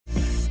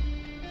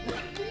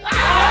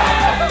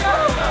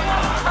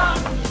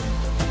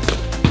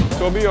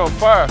Toby on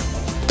fire.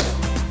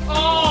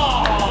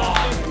 Oh!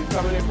 He's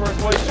coming in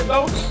first. What, he should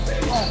know?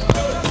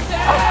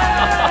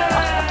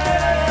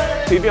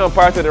 TV on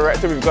fire to the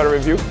director, we've got a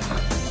review.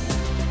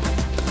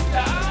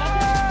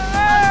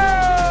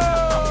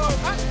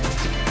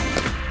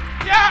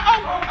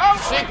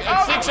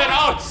 Six and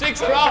out,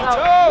 6 rounds.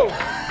 Oh!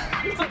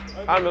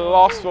 I'm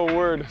lost for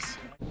words.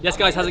 Yes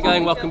guys, how's it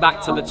going? Welcome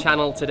back to the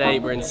channel. Today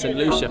we're in St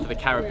Lucia for the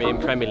Caribbean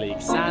Premier League.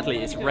 Sadly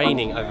it's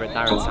raining over at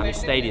Darren Sammy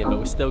Stadium, but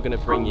we're still going to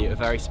bring you a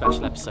very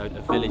special episode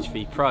of Village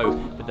v Pro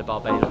with the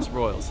Barbados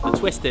Royals. The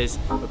twist is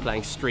we're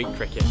playing street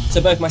cricket.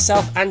 So both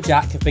myself and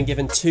Jack have been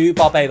given 2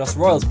 Barbados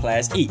Royals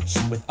players each,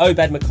 with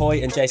Obed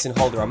McCoy and Jason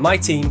Holder on my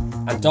team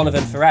and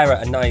Donovan, Ferreira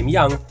and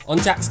Nyeem on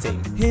Jack's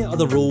team. Here are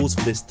the rules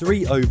for this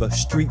 3-over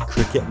street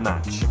cricket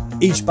match.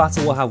 Each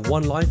batter will have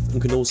 1 life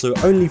and can also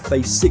only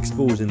face 6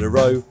 balls in a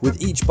row,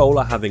 with each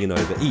bowler having an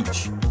over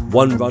each.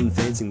 1 run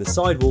for hitting the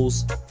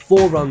sidewalls,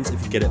 4 runs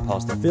if you get it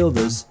past the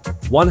fielders,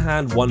 1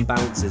 hand, 1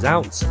 bounce is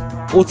out,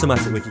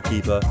 automatic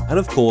wicketkeeper, and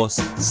of course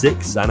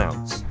 6 and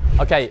out.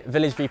 Okay,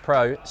 Village v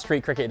Pro,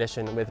 Street Cricket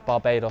Edition with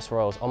Barbados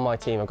Royals. On my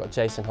team I've got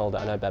Jason Holder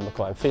and Obed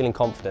McCoy. I'm feeling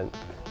confident.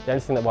 The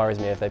only thing that worries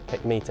me is if they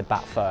pick me to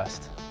bat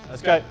first.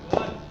 Let's go.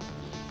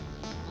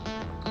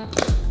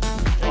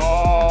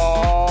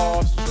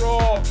 Oh,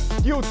 stroke.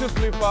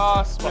 Beautifully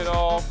fast, spin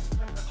off.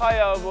 High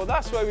elbow,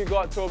 that's why we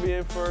got Toby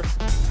in first.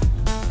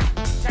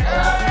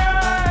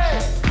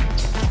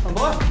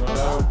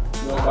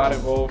 No bad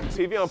involved.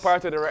 TV on fire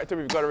to the director,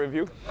 we've got a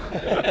review.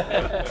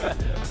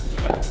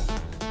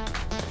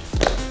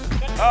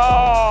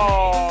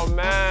 Oh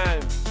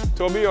man,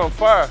 Toby on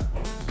fire.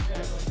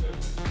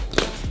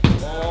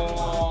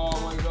 Oh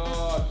my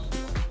god.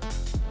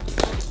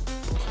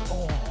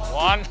 Oh.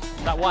 1.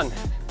 That 1,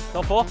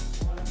 not 4?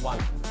 1.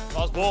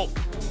 Last ball.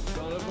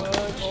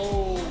 Donovan,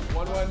 oh,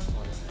 1-1.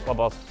 Well,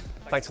 Bob,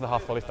 thanks for the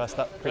half volley first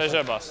up.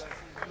 Pleasure, boss.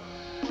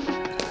 Oh,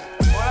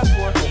 that's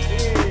worth it.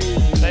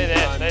 Easy. Stay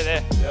there, stay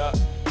there. Yeah.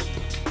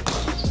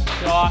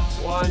 Shot.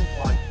 1.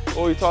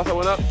 Oh, you toss that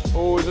one up.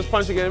 Oh, just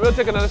punch again. We'll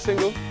take another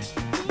single.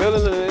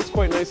 Building the nets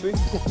quite nicely.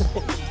 That's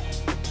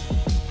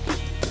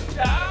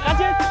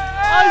it!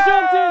 I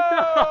jumped it!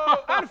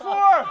 And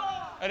 4!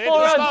 It hit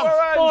the stump.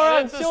 4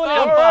 runs, surely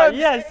umpire.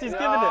 Yes, he's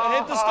giving it. It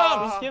hit the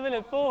stump. He's giving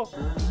it 4.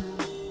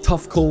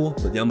 Tough call,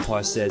 but the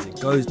umpire says it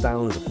goes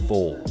down as a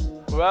 4.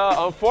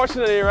 Well,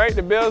 unfortunately, right,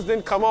 the bills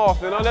didn't come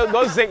off. You know,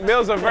 those zinc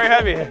bills are very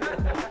heavy.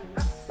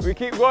 We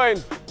keep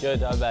going.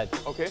 Good, Obed.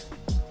 Okay.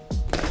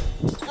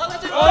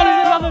 Oh,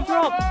 there's another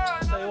drop!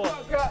 Tell you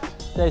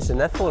what. Jason,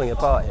 they're falling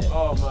apart here.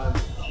 Oh, man.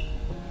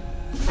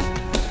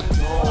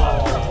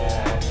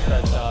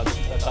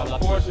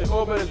 Unfortunately,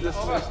 Obed is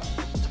dismissed.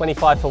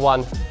 25 for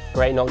 1.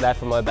 Great knock there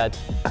from Obed.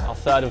 Our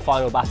 3rd and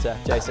final batter,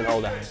 Jason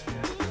Holder.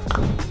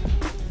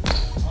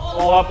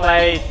 Oh, well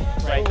played.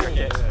 Great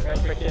cricket. Great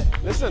cricket.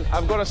 Listen,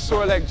 I've got a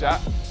sore leg,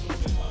 Jack.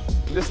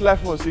 This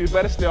left one, so you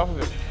better stay off of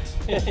it.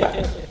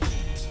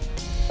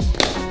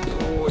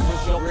 Oh, it's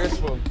just so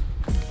graceful.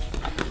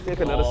 Take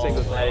another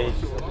single. Played.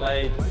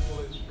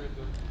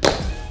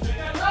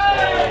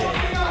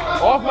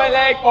 Off my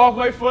leg, off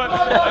my foot. 1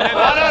 and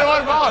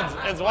 1 bounce.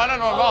 It's 1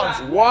 and 1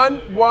 bounce.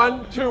 1,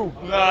 1, 2.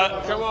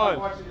 Nah. Come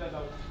on.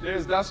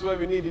 That's why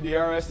we needed the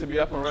DRS to be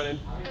up and running.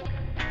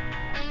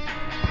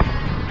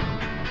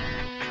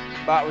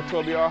 Back with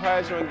Toby, our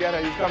highest run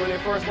getter. He's coming in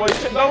first. Boy,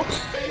 sit down.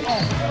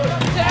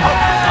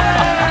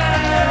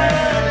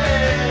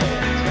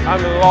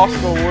 I'm lost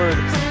for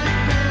words.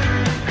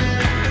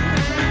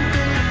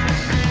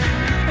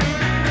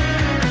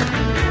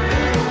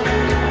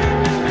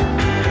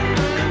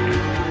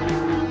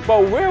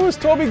 But where was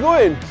Toby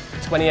going?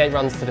 28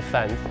 runs to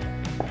defend.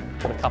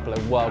 Got a couple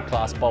of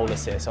world-class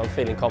bowlers here, so I'm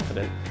feeling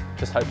confident.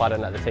 Just hope I don't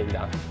let the team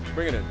down.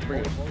 Bring it in,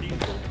 bring it in.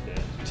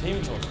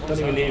 Team talk. Don't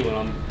even need one,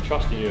 I'm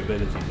trusting your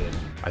ability there.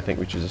 I think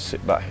we should just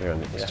sit back here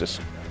and it's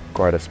just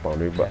guard this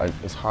boundary, but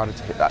it's harder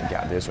to hit that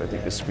gap there, so I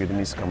think the speed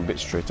needs to come a bit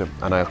straighter,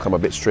 and I'll come a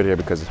bit straighter here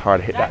because it's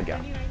hard to hit that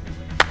gap.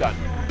 Done.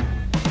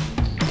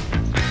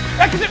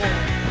 Back is it.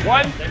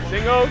 1,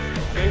 single,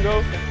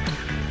 single.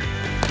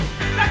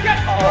 Second.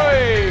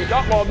 Hey,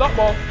 dot ball, dot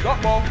ball,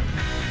 dot ball.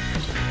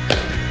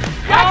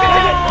 Back is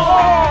it.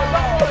 Oh,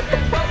 dot ball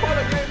again, dot ball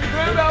again. We're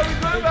going well,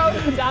 we're going well.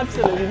 He's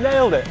absolutely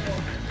nailed it.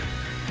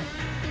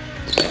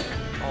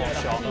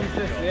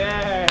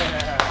 Yeah.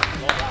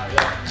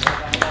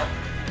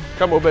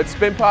 Come on, but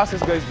spin past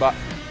this guy's back.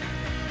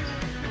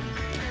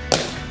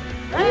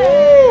 Woo!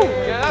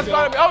 Yeah, that's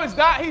gotta be. Oh, it's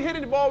that. He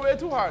hitting the ball way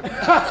too hard. we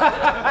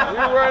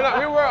weren't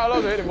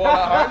allowed to hit the ball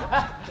that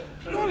hard.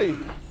 Really?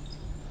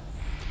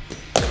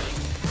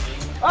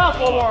 Ah,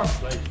 4 more.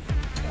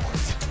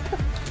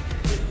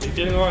 You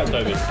feeling alright,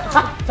 Toby?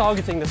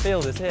 Targeting the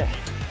fielders here.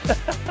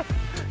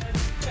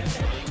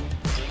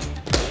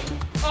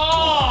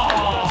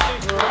 Oh,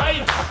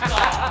 great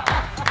start.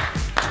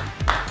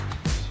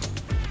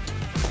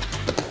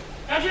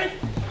 Catch it.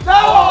 No!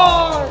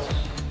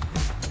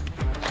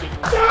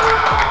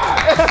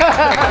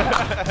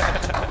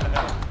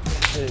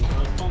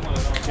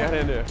 Get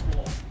in there.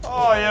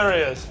 Oh, here he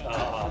is.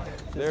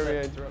 There we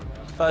are.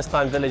 first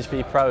time Village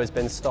v Pro has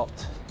been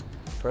stopped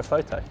for a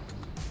photo.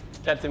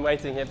 Kept him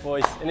waiting here,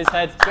 boys. In his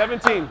head.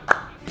 17.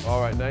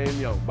 All right, Nyeem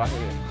Young, back in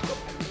here.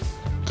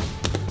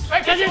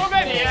 Catch it!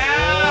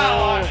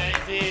 Yeah!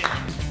 18.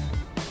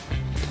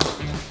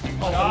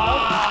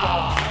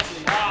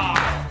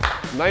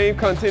 Nyeem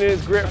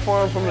continues great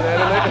form from the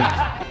other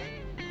night.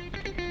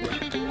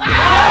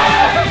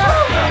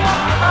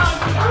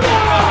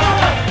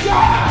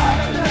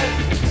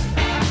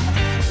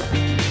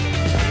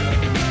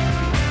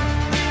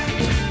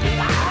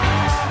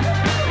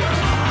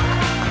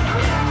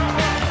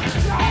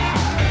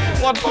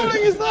 What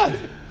bowling is that?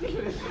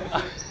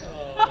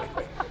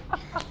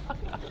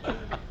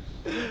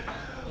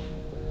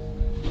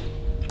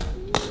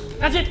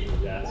 Catch it!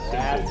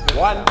 Yes.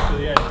 One. To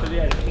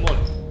the end, come on.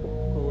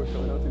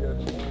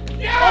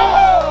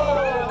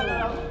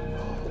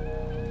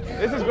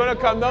 This is gonna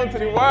come down to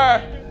the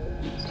wire.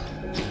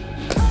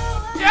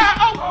 Yeah!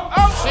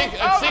 Oh!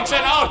 Six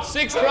and out!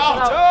 6 and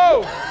out!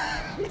 Oh!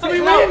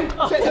 We win!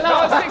 6 to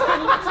tie!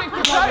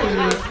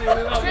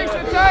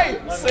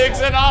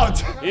 6 and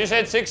out! You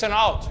said 6 and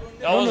out.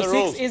 That was the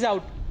rule. 6 is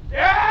out.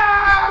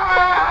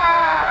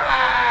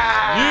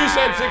 You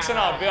said 6 and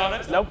out, be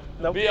honest. Nope.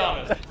 Be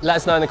honest. Let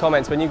us know in the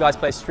comments, when you guys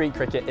play street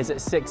cricket, is it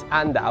 6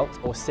 and out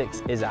or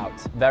 6 is out?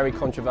 Very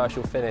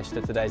controversial finish to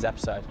today's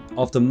episode.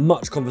 After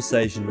much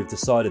conversation, we've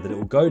decided that it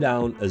will go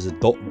down as a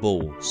dot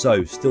ball.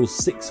 So, still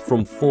 6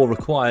 from 4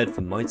 required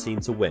for my team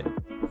to win.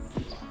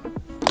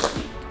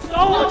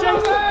 Oh,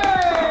 Jason!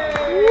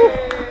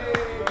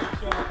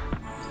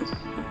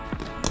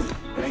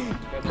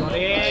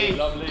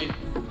 Lovely.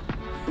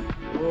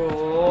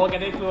 Oh,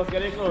 get in close,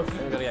 get in close. We're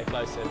going to get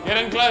close in. Get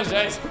in close,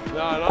 Jason. No.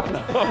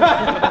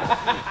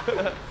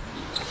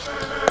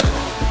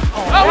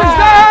 How was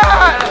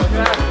that?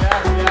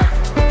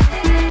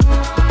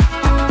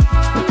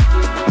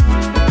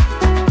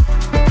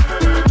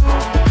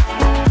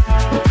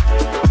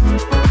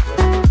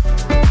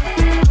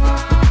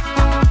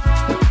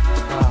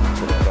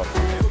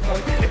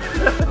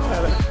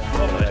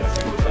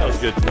 That was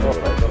good.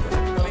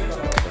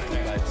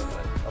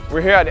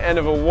 We're here at the end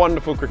of a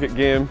wonderful cricket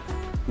game.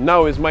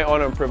 Now it's my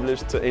honor and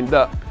privilege to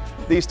induct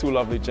these two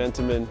lovely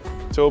gentlemen,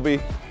 Toby,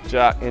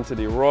 Jack, into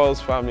the Royals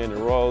family and the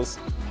Royals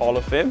Hall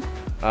of Fame.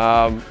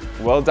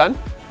 Well done.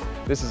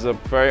 This is a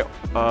very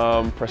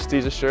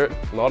prestigious shirt.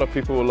 A lot of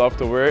people will love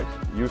to wear it.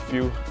 You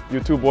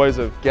two boys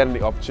are getting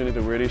the opportunity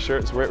to wear these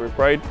shirts, wear it with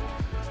pride.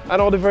 And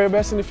all the very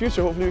best in the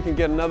future. Hopefully we can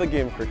get another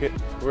game of cricket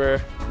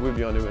where we'll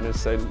be on the winner's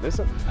side.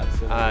 Listen.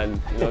 Absolutely.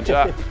 And you know,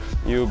 Jack,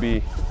 you'll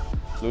be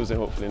losing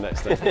hopefully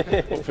next time.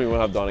 Hopefully we'll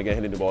have Donovan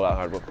hitting the ball that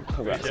hard, but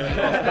congrats. Thank you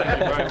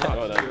very much.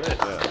 Well done. Amazing.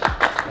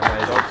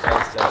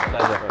 Thanks, Joe.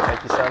 Pleasure. Thank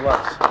you so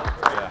much.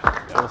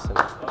 Awesome.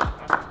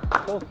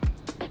 Cool.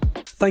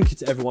 Thank you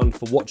to everyone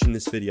for watching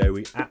this video.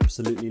 We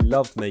absolutely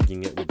loved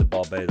making it with the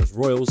Barbados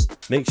Royals.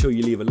 Make sure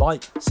you leave a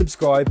like,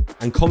 subscribe,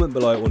 and comment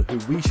below on who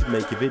we should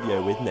make a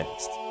video with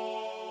next.